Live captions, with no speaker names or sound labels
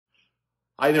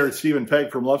Hi there, it's Steve and Peg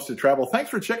from Loves to Travel.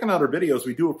 Thanks for checking out our videos.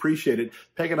 We do appreciate it.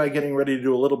 Peg and I getting ready to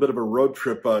do a little bit of a road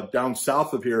trip down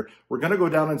south of here. We're going to go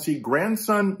down and see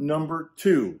grandson number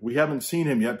 2. We haven't seen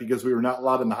him yet because we were not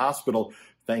allowed in the hospital.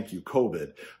 Thank you,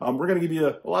 COVID. We're going to give you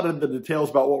a lot of the details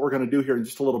about what we're going to do here in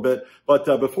just a little bit. But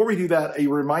before we do that, a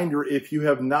reminder, if you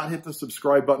have not hit the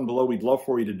subscribe button below, we'd love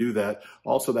for you to do that.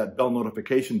 Also, that bell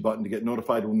notification button to get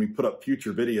notified when we put up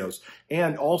future videos.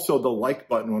 And also the like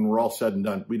button when we're all said and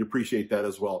done. We'd appreciate that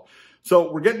as well.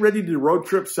 So we're getting ready to do a road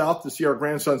trip south to see our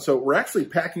grandson. So we're actually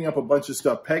packing up a bunch of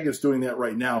stuff. Peg is doing that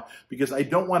right now because I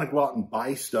don't want to go out and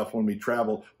buy stuff when we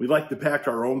travel. We like to pack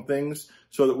our own things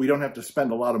so that we don't have to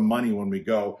spend a lot of money when we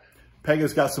go. Peg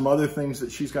has got some other things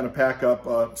that she's going to pack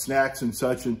up, snacks and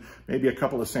such, and maybe a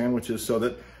couple of sandwiches so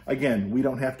that, again, we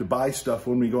don't have to buy stuff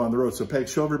when we go on the road. So Peg,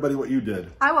 show everybody what you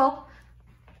did. I will.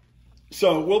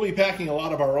 So we'll be packing a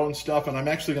lot of our own stuff, and I'm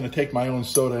actually going to take my own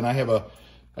soda, and I have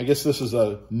I guess this is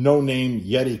a no-name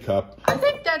Yeti cup. I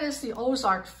think that is the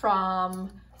Ozark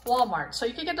from Walmart. So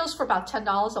you can get those for about $10 at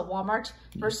Walmart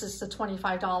versus the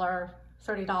 $25, $30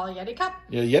 Yeti cup.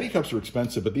 Yeah, Yeti cups are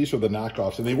expensive, but these are the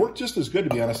knockoffs, and they work just as good, to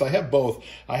be honest. I have both.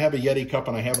 I have a Yeti cup,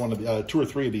 and I have one of the, 2 or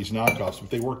 3 of these knockoffs, but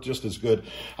they work just as good.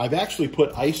 I've actually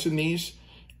put ice in these,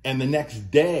 and the next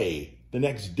day,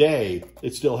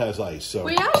 it still has ice. So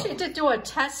we actually did do a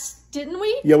test, didn't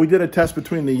we? Yeah, we did a test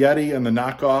between the Yeti and the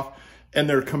knockoff, and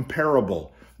they're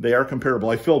comparable. They are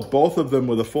comparable. I filled both of them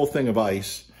with a full thing of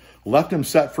ice, left them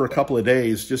set for a couple of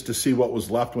days just to see what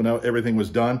was left when everything was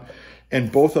done.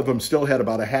 And both of them still had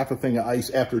about a half a thing of ice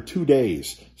after 2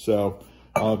 days. So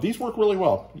these work really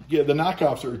well. Yeah, the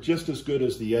knockoffs are just as good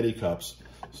as the Yeti cups.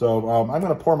 So I'm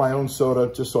going to pour my own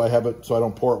soda just so I have it, so I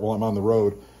don't pour it while I'm on the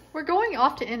road. We're going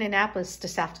off to Indianapolis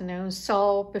this afternoon.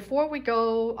 So before we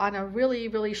go on a really,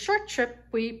 really short trip,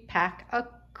 we pack a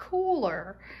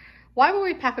cooler. Why would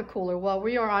we pack a cooler? Well,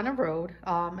 we are on a road.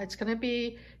 It's going to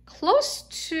be close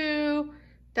to,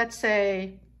 let's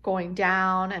say, going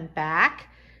down and back.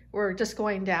 We're just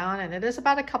going down, and it is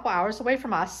about a couple hours away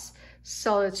from us.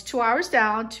 So it's 2 hours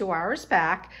down, 2 hours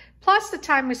back, plus the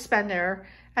time we spend there.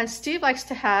 And Steve likes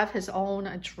to have his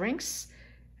own drinks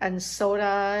and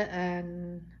soda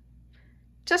and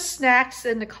just snacks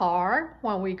in the car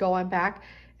when we go and back.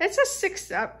 It's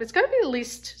it's going to be at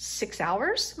least 6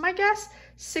 hours, my guess,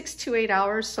 6 to 8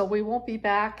 hours. So we won't be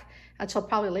back until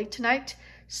probably late tonight.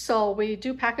 So we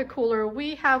do pack a cooler.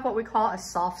 We have what we call a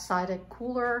soft-sided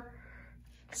cooler.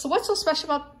 So what's so special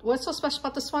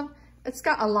about this one? It's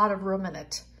got a lot of room in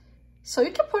it. So you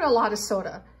can put a lot of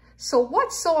soda. So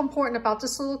what's so important about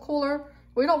this little cooler?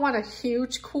 We don't want a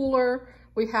huge cooler.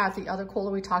 We have the other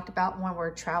cooler we talked about when we're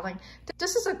traveling.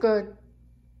 This is a good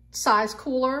size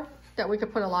cooler that we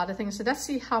could put a lot of things in. Let's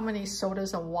see how many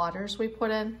sodas and waters we put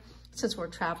in since we're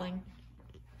traveling.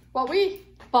 What we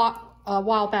bought a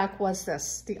while back was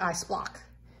this, the ice block.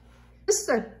 This is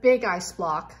a big ice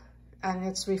block and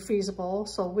it's refeasible.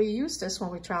 So we use this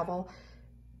when we travel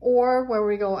or where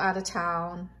we go out of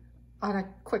town on a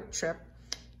quick trip.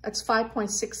 It's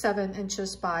 5.67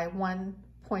 inches by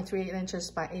 1.38 inches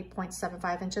by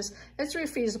 8.75 inches. It's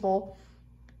refeasible.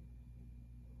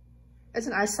 It's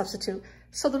an ice substitute.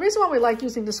 So the reason why we like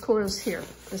using this cooler is here.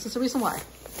 This is the reason why.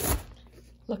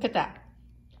 Look at that.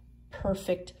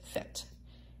 Perfect fit.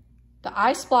 The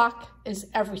ice block is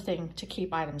everything to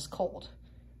keep items cold.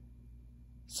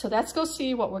 So let's go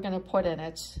see what we're going to put in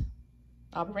it.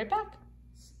 I'll be right back.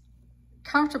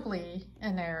 Comfortably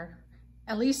in there,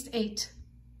 at least 8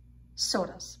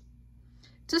 sodas.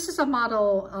 This is a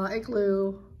model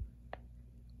Igloo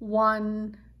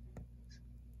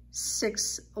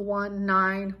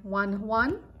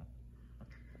 161911.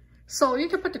 So you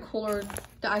can put the cooler,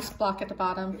 the ice block at the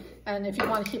bottom, and if you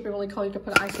want to keep it really cold, you can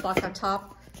put an ice block on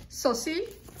top. So see,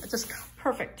 it's just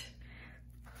perfect.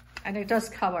 And it does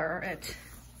cover it.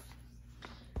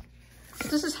 So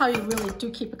this is how you really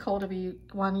do keep it cold if you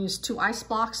want to use 2 ice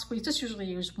blocks. We just usually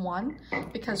use 1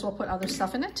 because we'll put other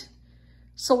stuff in it.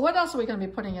 So what else are we going to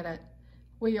be putting in it?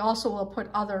 We also will put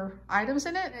other items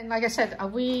in it. And like I said,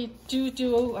 we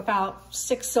do about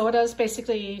 6 sodas,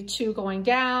 basically 2 going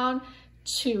down,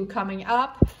 2 coming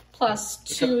up, plus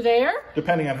 2 there.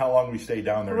 Depending on how long we stay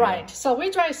down there. Right. Yeah. So we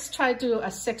try to do a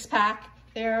 6-pack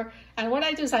there. And what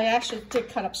I do is I actually did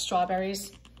cut up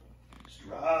strawberries.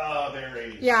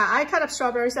 Strawberries. Yeah, I cut up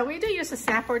strawberries. And we do use a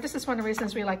snapper. This is one of the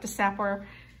reasons we like the snapper.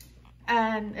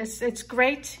 And it's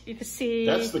great. You can see.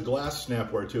 That's the glass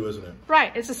snapware too, isn't it?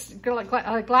 Right. It's a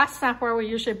glass snapware we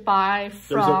usually buy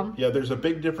from. There's a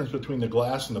big difference between the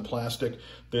glass and the plastic.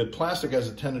 The plastic has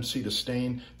a tendency to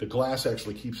stain. The glass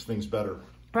actually keeps things better.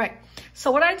 Right.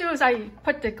 So what I do is I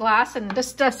put the glass, and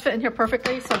this does fit in here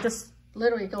perfectly. So this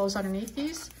literally goes underneath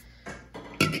these.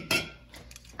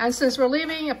 And since we're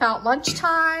leaving about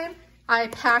lunchtime, I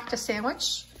packed a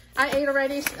sandwich. I ate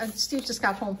already, and Steve just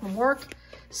got home from work.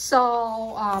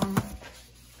 So,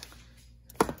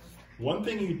 one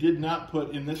thing you did not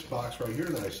put in this box right here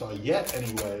that I saw yet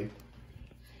anyway.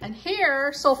 And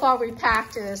here, so far we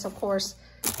packed is, of course,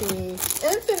 the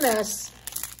infamous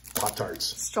Pop-Tarts.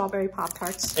 Strawberry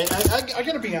Pop-Tarts. And I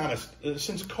got to be honest,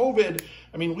 since COVID,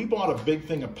 I mean, we bought a big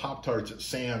thing of Pop-Tarts at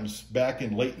Sam's back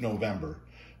in late November.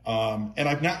 And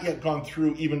I've not yet gone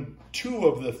through even 2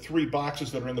 of the 3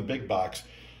 boxes that are in the big box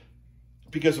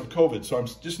because of COVID. So I'm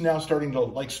just now starting to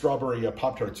like strawberry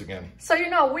Pop-Tarts again. So, you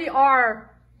know, we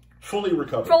are fully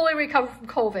recovered. Fully recovered from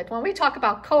COVID. When we talk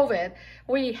about COVID,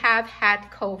 we have had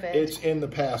COVID. It's in the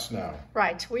past now.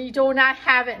 Right. We do not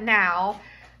have it now.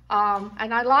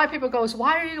 And a lot of people goes,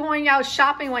 why are you going out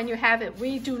shopping when you have it?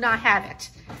 We do not have it.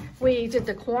 We did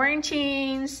the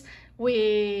quarantines.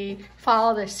 We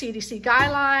follow the CDC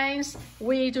guidelines.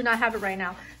 We do not have it right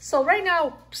now. So right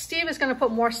now, Steve is going to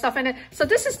put more stuff in it. So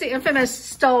this is the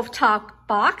infamous stovetop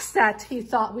box that he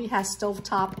thought we had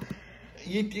stovetop.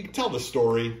 You can tell the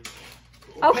story.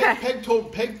 Okay. Peg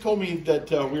told me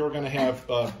that we were going to have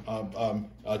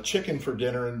chicken for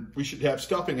dinner and we should have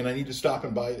stuffing, and I need to stop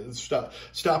at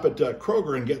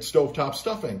Kroger and get stovetop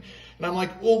stuffing. And I'm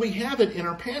like, well, we have it in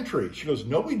our pantry. She goes,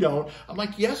 no, we don't. I'm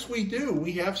like, yes, we do.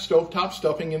 We have stovetop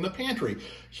stuffing in the pantry.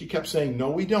 She kept saying, no,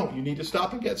 we don't. You need to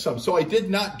stop and get some. So I did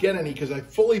not get any because I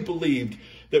fully believed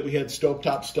that we had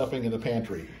stovetop stuffing in the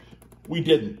pantry. We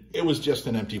didn't. It was just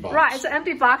an empty box. Right, it's an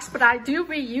empty box, but I do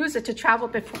reuse it to travel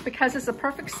because it's a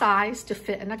perfect size to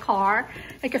fit in a car.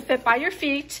 It can fit by your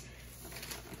feet.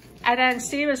 And then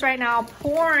Steve is right now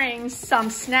pouring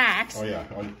some snacks. Oh yeah.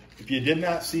 If you did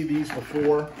not see these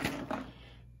before,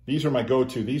 these are my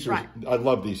go-to. These are, right. I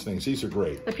love these things. These are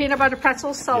great. The peanut butter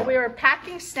pretzels. So yeah. We are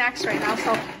packing snacks right now.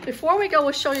 So before we go,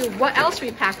 we'll show you what else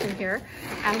we packed in here,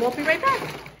 and we'll be right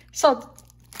back. So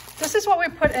this is what we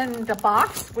put in the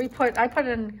box. I put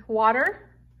in water.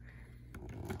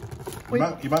 You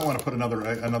might want to put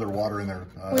another water in there.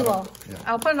 We will. Yeah.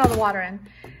 I'll put another water in.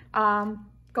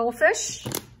 Goldfish.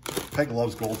 Peg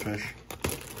loves goldfish.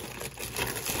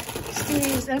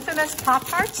 Steve's infamous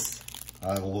Pop-Tarts.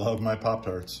 I love my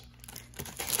Pop-Tarts.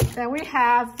 Then we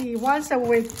have the ones that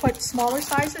we put smaller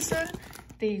sizes in.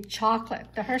 The chocolate,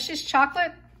 the Hershey's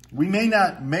chocolate. We may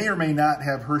or may not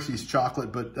have Hershey's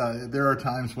chocolate, but there are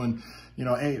times when, you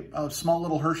know, a small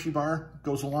little Hershey bar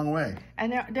goes a long way.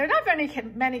 And they're not very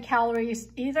many calories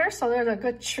either, so they're a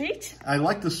good treat. I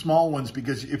like the small ones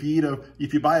because if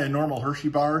you buy a normal Hershey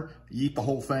bar, you eat the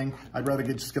whole thing. I'd rather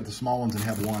just get the small ones and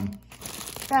have one.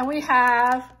 Then we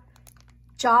have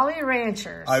Jolly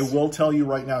Ranchers. I will tell you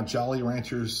right now, Jolly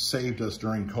Ranchers saved us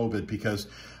during COVID because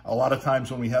a lot of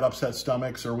times when we had upset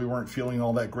stomachs or we weren't feeling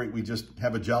all that great, we just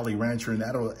have a Jolly Rancher, and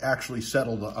that'll actually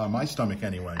settle my stomach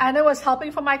anyway. And it was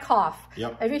helping for my cough.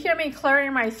 Yep. If you hear me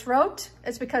clearing my throat,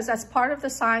 it's because that's part of the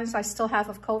signs I still have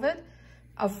of COVID.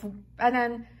 And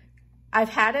then I've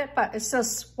had it, but it's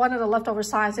just one of the leftover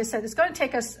signs. They said it's going to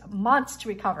take us months to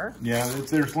recover. Yeah,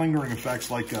 there's lingering effects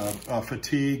like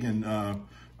fatigue and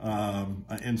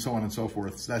so on and so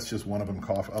forth. That's just one of them,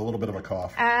 a little bit of a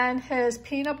cough. And his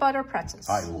peanut butter pretzels.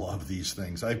 I love these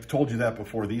things. I've told you that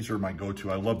before. These are my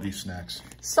go-to. I love these snacks.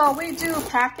 So we do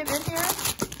pack it in here.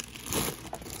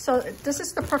 So this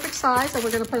is the perfect size, and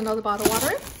we're going to put another bottle of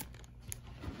water in.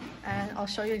 And I'll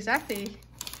show you exactly.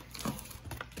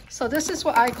 So this is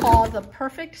what I call the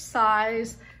perfect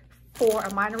size for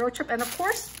a minor road trip. And of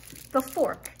course, the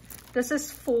fork. This is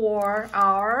for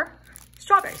our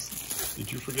strawberries.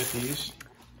 Did you forget these?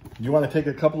 You want to take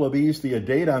a couple of these. The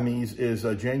date on these is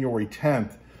January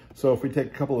 10th. So if we take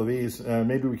a couple of these,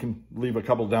 maybe we can leave a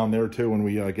couple down there too when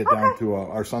we get down to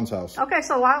our son's house. Okay,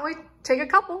 so why don't we take a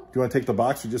couple? Do you want to take the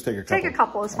box or just take a couple? Take a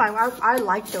couple, it's fine. I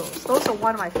like those. Those are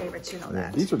one of my favorites, you know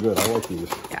that. These are good, I like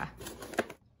these. Yeah.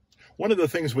 One of the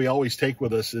things we always take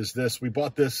with us is this. We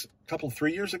bought this a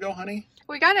 3 years ago, honey.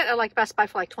 We got it at like Best Buy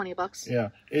for like 20 bucks. Yeah,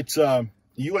 it's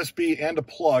USB and a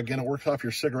plug, and it works off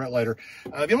your cigarette lighter.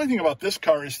 The only thing about this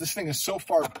car is this thing is so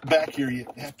far back here, you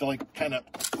have to like kind of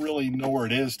really know where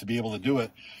it is to be able to do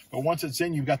it. But once it's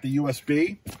in, you've got the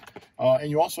USB, and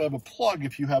you also have a plug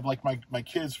if you have like my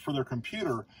kids for their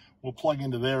computer. We'll plug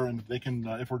into there, and they can,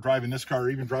 if we're driving this car or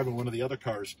even driving one of the other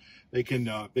cars, they can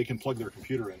plug their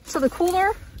computer in. So the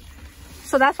cooler,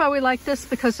 so that's why we like this,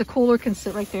 because the cooler can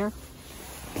sit right there.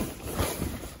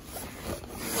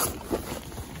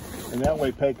 And that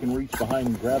way Peg can reach behind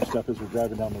and grab stuff as we're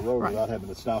driving down the road without having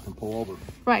to stop and pull over.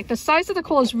 Right. The size of the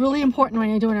cooler is really important when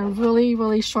you're doing a really,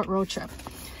 really short road trip.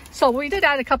 So we did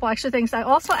add a couple extra things. I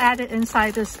also added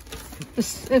inside this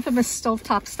infamous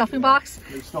stovetop stuffing box.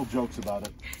 There's still jokes about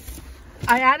it.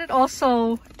 I added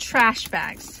also trash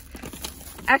bags.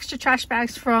 Extra trash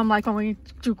bags from like when we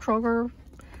do Kroger.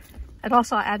 And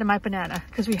also I added my banana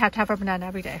because we have to have our banana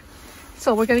every day.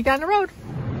 So we're gonna get on the road.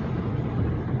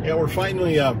 Yeah, we're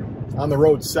finally on the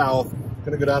road south.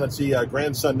 Gonna go down and see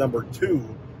grandson number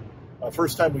 2.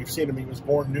 First time we've seen him, he was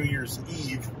born New Year's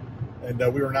Eve, and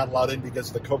we were not allowed in because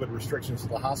of the COVID restrictions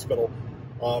at the hospital.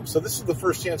 So this is the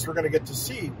first chance we're gonna get to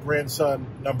see grandson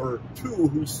number 2,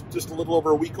 who's just a little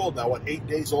over a week old now. What, 8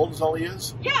 days old is all he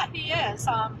is? Yeah, he is.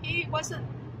 He wasn't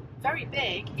very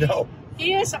big. No.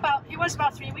 He was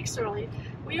about 3 weeks early.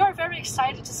 We are very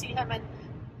excited to see him, and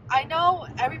I know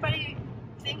everybody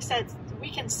thinks that we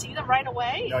can see them right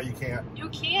away. No, you can't. You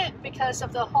can't because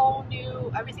of the whole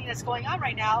new everything that's going on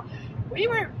right now. We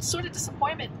were sort of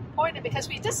disappointed because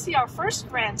we did see our first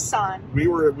grandson. We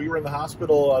were in the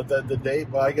hospital the day,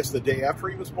 well, I guess the day after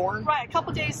he was born. Right, a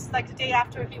couple days, like the day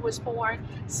after he was born.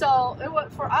 So it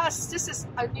was, for us, this was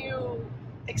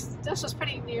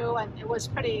pretty new, and it was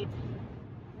pretty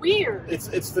weird.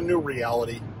 It's the new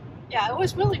reality. Yeah, it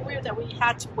was really weird that we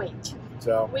had to wait.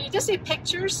 So we just see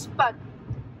pictures, but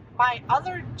our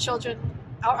other children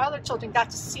got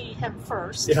to see him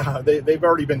first. Yeah, they've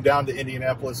already been down to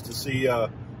Indianapolis to see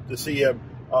him.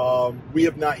 We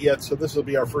have not yet, so this will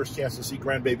be our first chance to see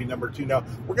grandbaby number 2. Now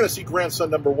we're going to see grandson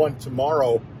number 1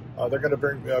 tomorrow. They're going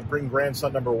to bring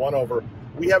grandson number 1 over.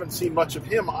 We haven't seen much of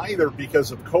him either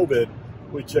because of COVID,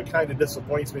 which kind of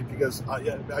disappoints me because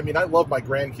I mean I love my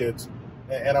grandkids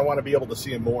and I want to be able to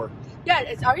see them more.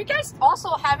 Yeah, are you guys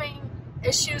also having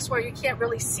issues where you can't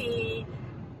really see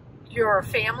your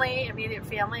family, immediate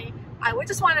family? I would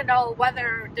just want to know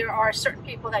whether there are certain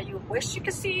people that you wish you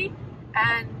could see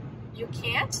and you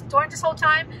can't during this whole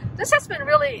time. This has been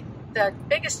really the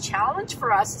biggest challenge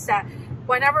for us, is that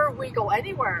whenever we go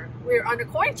anywhere, we're under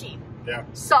quarantine. Yeah.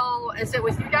 So is it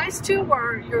with you guys too,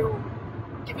 where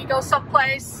if you go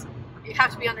someplace, you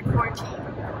have to be under quarantine,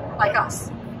 like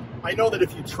us? I know that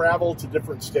if you travel to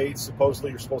different states, supposedly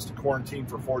you're supposed to quarantine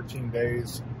for 14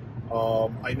 days.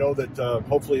 I know that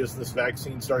hopefully as this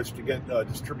vaccine starts to get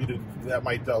distributed, that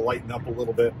might lighten up a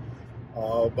little bit.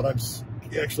 But I'm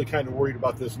actually kind of worried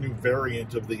about this new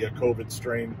variant of the COVID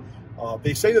strain.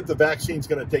 They say that the vaccine's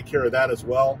going to take care of that as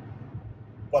well.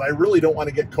 But I really don't want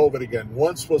to get COVID again.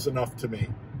 Once was enough to me.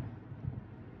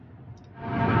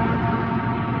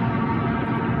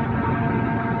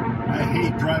 I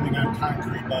hate driving on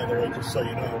concrete, by the way, just so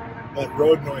you know. That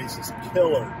road noise is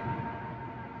killer.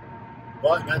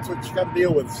 But that's what you got to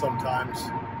deal with sometimes.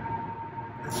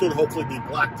 It should hopefully be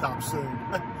blacktop soon.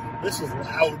 This is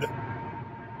loud.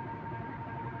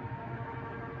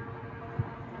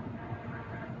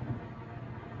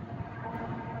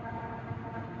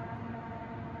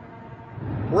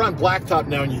 We're on blacktop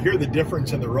now, and you hear the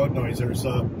difference in the road noise. There's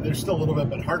still a little bit,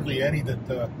 but hardly any that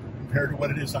compared to what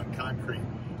it is on concrete.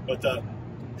 But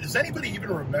does anybody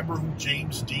even remember who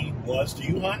James Dean was? Do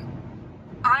you, hon?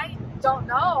 I don't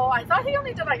know. I thought he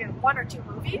only did like 1 or 2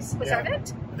 movies. Was that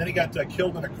it? And then he got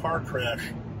killed in a car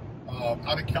crash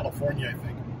out in California, I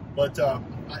think. But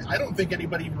I don't think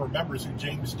anybody even remembers who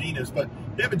James Dean is. But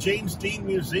they have a James Dean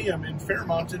museum in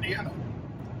Fairmount, Indiana.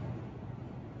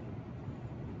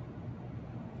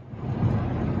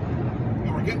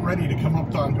 And we're getting ready to come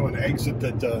up onto an exit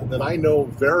that I know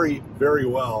very, very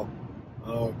well.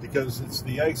 Because it's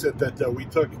the exit that we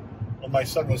took when my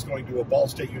son was going to a Ball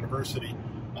State University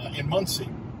in Muncie.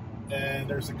 And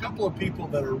there's a couple of people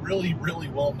that are really, really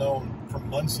well known from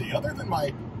Muncie, other than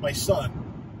my son.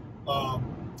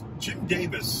 Jim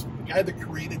Davis, the guy that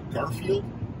created Garfield,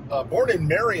 born in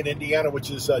Marion, Indiana,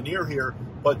 which is near here,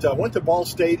 but went to Ball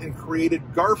State and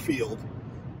created Garfield.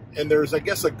 And there's, I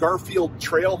guess, a Garfield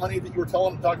trail, honey, that you were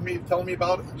telling me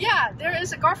about? Yeah, there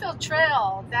is a Garfield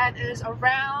trail that is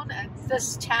around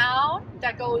this town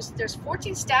that goes, there's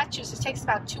 14 statues. It takes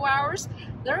about 2 hours.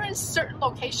 They're in certain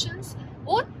locations.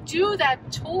 We'll do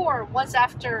that tour once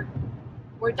after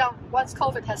we're done, once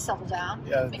COVID has settled down.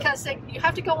 Yeah, because you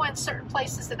have to go in certain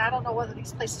places, and I don't know whether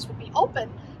these places will be open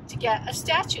to get a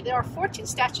statue. There are 14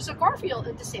 statues of Garfield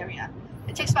in this area.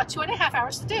 It takes about 2.5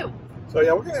 hours to do. So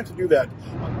yeah, we're going to have to do that.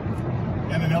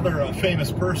 And another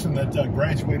famous person that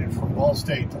graduated from Ball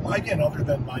State, again, other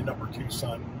than my number 2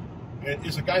 son,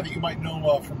 is a guy that you might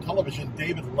know from television,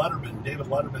 David Letterman. David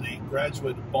Letterman, a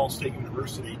graduate of Ball State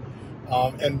University.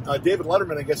 And David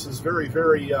Letterman, I guess, is very,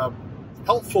 very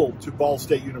helpful to Ball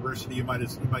State University, you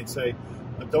might say,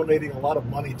 donating a lot of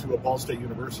money to a Ball State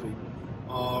University.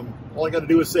 All I got to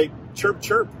do is say, chirp,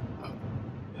 chirp.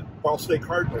 Ball State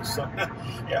Cardinals. So,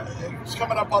 yeah, it's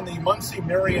coming up on the Muncie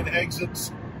Marion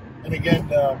exits. And again,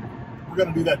 we're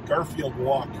going to do that Garfield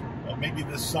walk maybe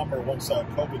this summer once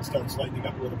COVID starts lightening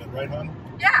up a little bit, right, hon?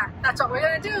 Yeah, that's what we're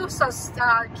going to do. So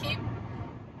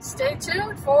stay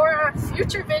tuned for a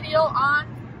future video on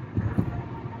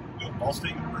Ball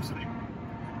State University.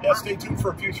 Yeah, stay tuned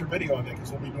for a future video on it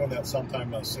because we'll be doing that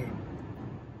sometime soon.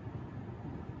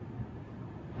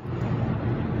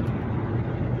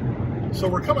 So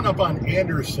we're coming up on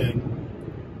Anderson,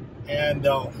 and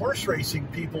horse racing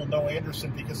people know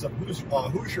Anderson because of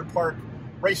Hoosier Park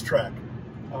Racetrack,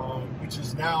 which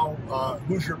is now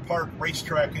Hoosier Park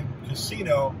Racetrack and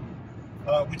Casino,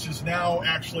 which is now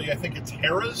actually, I think it's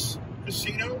Harrah's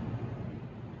Casino.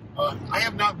 I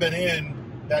have not been in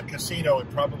that casino in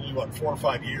probably, what, 4 or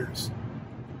 5 years.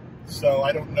 So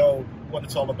I don't know what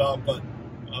it's all about, but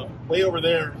way over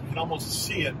there, you can almost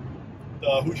see it,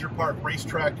 the Hoosier Park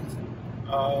Racetrack.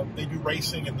 They do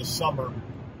racing in the summer,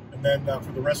 and then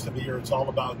for the rest of the year, it's all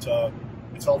about the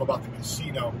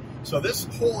casino. So this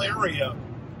whole area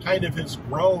kind of has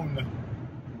grown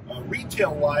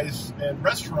retail-wise and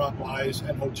restaurant-wise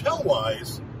and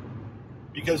hotel-wise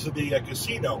because of the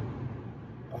casino,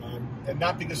 and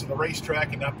not because of the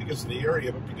racetrack and not because of the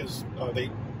area, but because they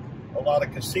allowed a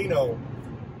casino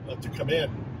to come in.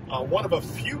 One of a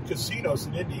few casinos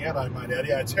in Indiana, I might add.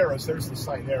 Yeah, it's Harrah's. There's the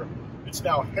sign there. It's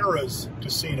now Harrah's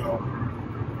Casino.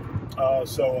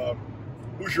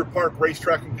 Hoosier Park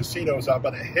Racetrack and Casino is out,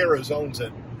 but Harrah's owns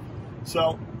it.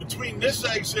 So between this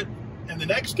exit and the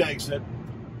next exit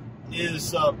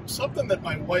is something that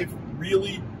my wife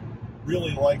really,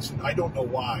 really likes, and I don't know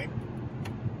why.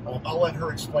 I'll let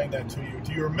her explain that to you.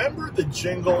 Do you remember the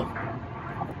jingle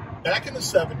back in the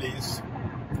 70s?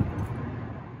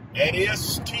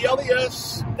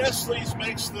 Nestles, Nestle's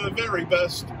makes the very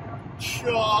best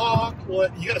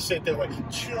chocolate. You gotta say it that way.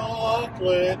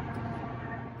 Chocolate.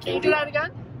 Can you do that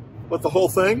again? What, the whole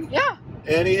thing? Yeah.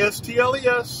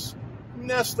 Nestles,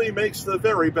 Nestle makes the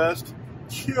very best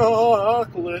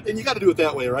chocolate. And you gotta do it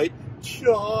that way, right?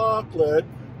 Chocolate.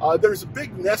 There's a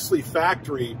big Nestle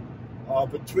factory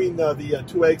between the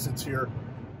two exits here,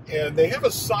 and they have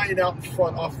a sign out in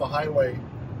front off the highway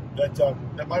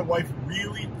that my wife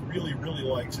really, really, really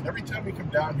likes. And every time we come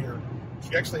down here,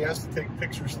 she actually has to take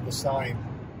pictures of the sign.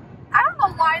 I don't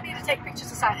know why I need to take pictures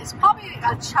of the sign. It's probably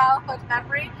a childhood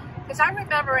memory, because I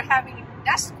remember having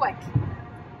Nesquik.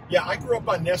 Yeah, I grew up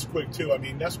on Nesquik too. I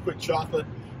mean, Nesquik chocolate,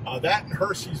 that and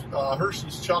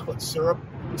Hershey's chocolate syrup.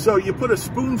 So you put a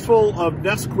spoonful of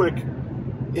Nesquik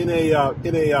in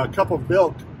a cup of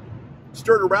milk,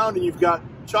 stir it around, and you've got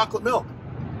chocolate milk.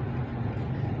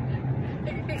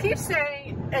 You keep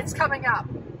saying it's coming up.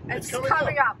 It's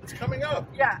coming up. It's coming up.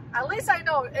 Yeah, at least I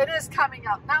know it is coming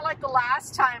up. Not like the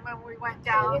last time when we went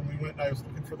down. When we went, I was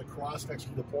looking for the cross next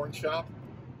to the porn shop.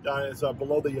 It's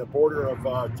below the border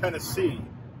of Tennessee.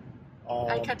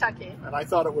 And Kentucky. And I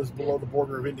thought it was below the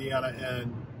border of Indiana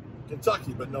and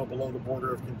Kentucky, but no, below the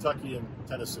border of Kentucky and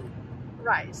Tennessee.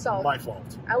 Right, so my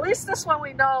fault. At least this one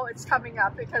we know it's coming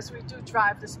up because we do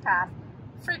drive this path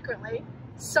frequently.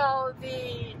 So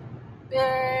the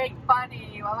big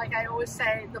bunny, well, like I always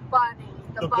say, the bunny.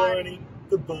 The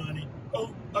bunny.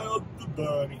 Oh, I love the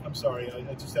bunny. I'm sorry,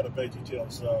 I just had a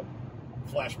VeggieTales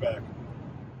flashback.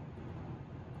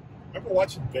 Remember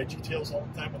watching VeggieTales all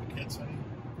the time with the kids, honey?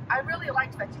 I really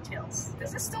liked VeggieTales.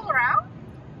 Is it still around?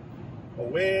 Oh,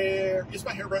 where is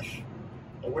my hairbrush?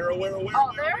 Oh, where?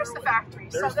 Oh, there's the factory.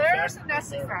 So there's the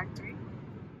Nestle factory.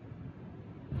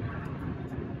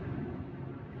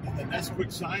 And the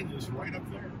Nesquik sign is right up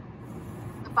there.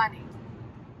 The bunny.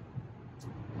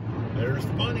 There's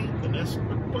the bunny, the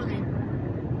Nesquik bunny.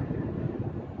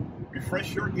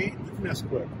 Refresh your game with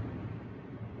Nesquik.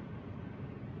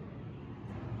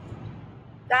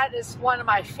 That is one of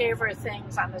my favorite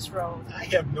things on this road. I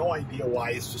have no idea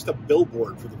why. It's just a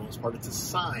billboard for the most part. It's a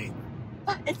sign.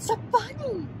 But it's a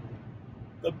bunny.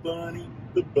 The bunny,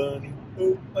 the bunny.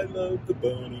 Oh, I love the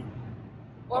bunny.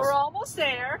 Well, we're almost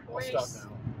there. I'll stop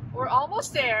now. We're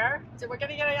almost there. So we're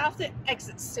going to get off the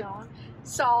exit soon.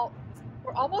 So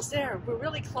we're almost there. We're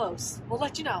really close. We'll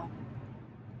let you know.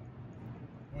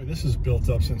 Boy, this is built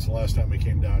up since the last time we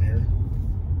came down here.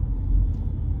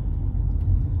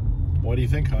 What do you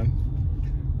think, hon?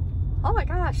 Oh my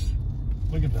gosh.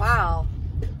 Look at this. Wow.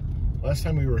 Last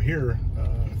time we were here,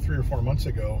 3 or 4 months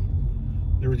ago,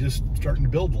 they were just starting to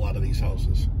build a lot of these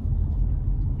houses.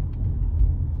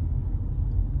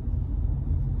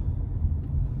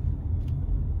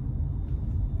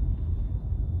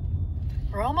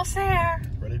 We're almost there.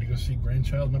 Ready to go see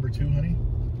Grandchild number 2, honey?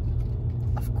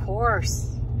 Of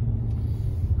course.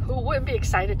 Who wouldn't be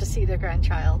excited to see their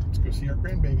grandchild? Let's go see our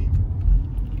grandbaby.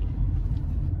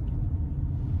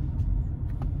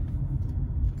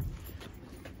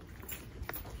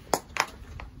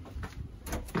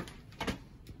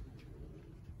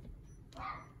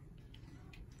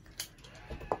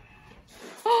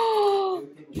 Oh,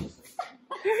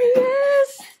 there he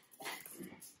is.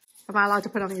 Am I allowed to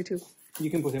put it on YouTube?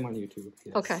 You can put him on YouTube.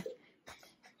 Yes. Okay.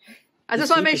 I just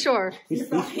want to make sure. He's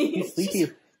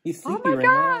sleepy. He's sleepy Oh my right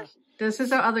gosh. This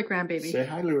is our other grandbaby. Say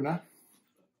hi, Luna.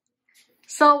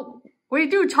 So we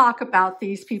do talk about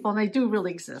these people and they do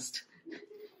really exist.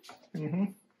 Mm-hmm.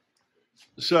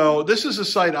 So this is a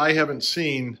site I haven't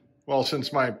seen, well,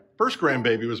 since my first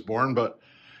grandbaby was born, but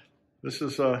this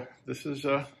is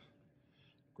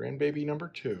grandbaby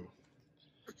number 2.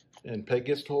 And Peg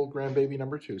gets to hold grandbaby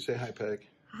number 2. Say hi, Peg.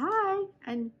 Hi.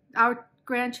 And our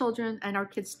grandchildren and our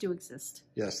kids do exist.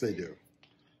 Yes, they do.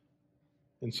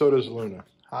 And so does Luna.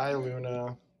 Hi,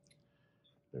 Luna.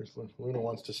 There's Luna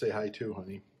wants to say hi too,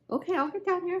 honey. Okay, I'll get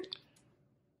down here.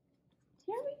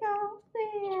 Here we go.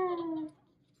 There.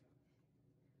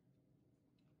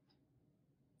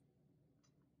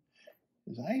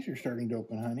 His eyes are starting to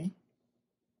open, honey.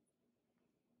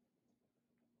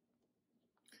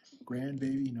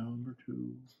 Grandbaby number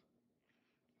 2.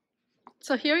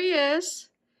 So here he is.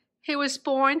 He was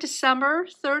born December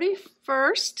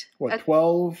 31st. What,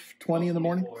 12:20 in the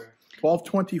morning?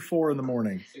 12:24 in the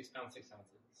morning. 6 pounds, 6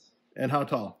 ounces. And how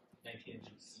tall? 19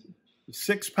 inches.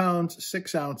 6 pounds,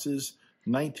 6 ounces,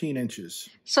 19 inches.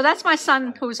 So that's my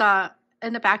son who's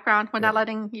in the background. We're not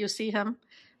letting you see him.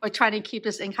 We're trying to keep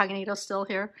this incognito still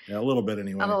here. Yeah, a little bit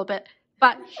anyway. A little bit.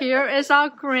 But here is our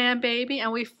grandbaby,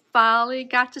 and we finally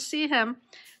got to see him.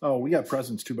 Oh, we got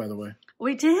presents too, by the way.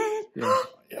 We did? Yeah.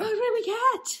 Yeah. What did we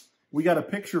get? We got a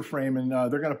picture frame, and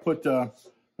they're going to put a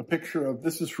picture of,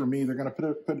 this is for me, they're going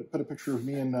to put a picture of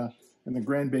me and the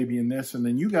grandbaby in this, and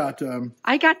then you got...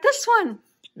 I got this one.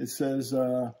 It says,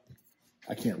 I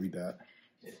can't read that.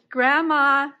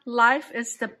 Grandma, life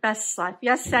is the best life.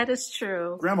 Yes, that is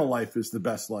true. Grandma life is the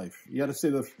best life. You got to say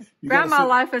the... Grandma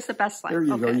life is the best life. There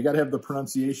you go. You got to have the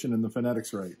pronunciation and the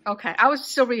phonetics right. Okay, I was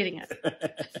still reading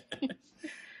it.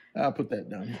 I'll put that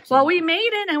down. Well, we made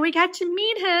it, and we got to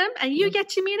meet him, and you get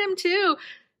to meet him, too.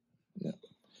 Yeah.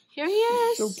 Here he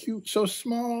is. So cute, so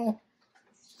small.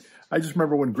 I just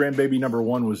remember when grandbaby number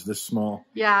 1 was this small.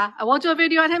 Yeah, I will do a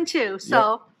video on him, too,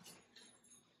 so... Yep.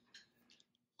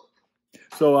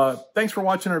 So thanks for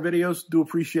watching our videos. Do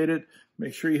appreciate it.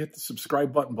 Make sure you hit the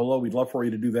subscribe button below. We'd love for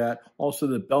you to do that. Also,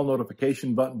 the bell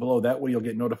notification button below. That way you'll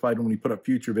get notified when we put up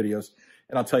future videos.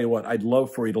 And I'll tell you what, I'd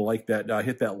love for you to like that.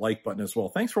 Hit that like button as well.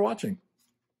 Thanks for watching.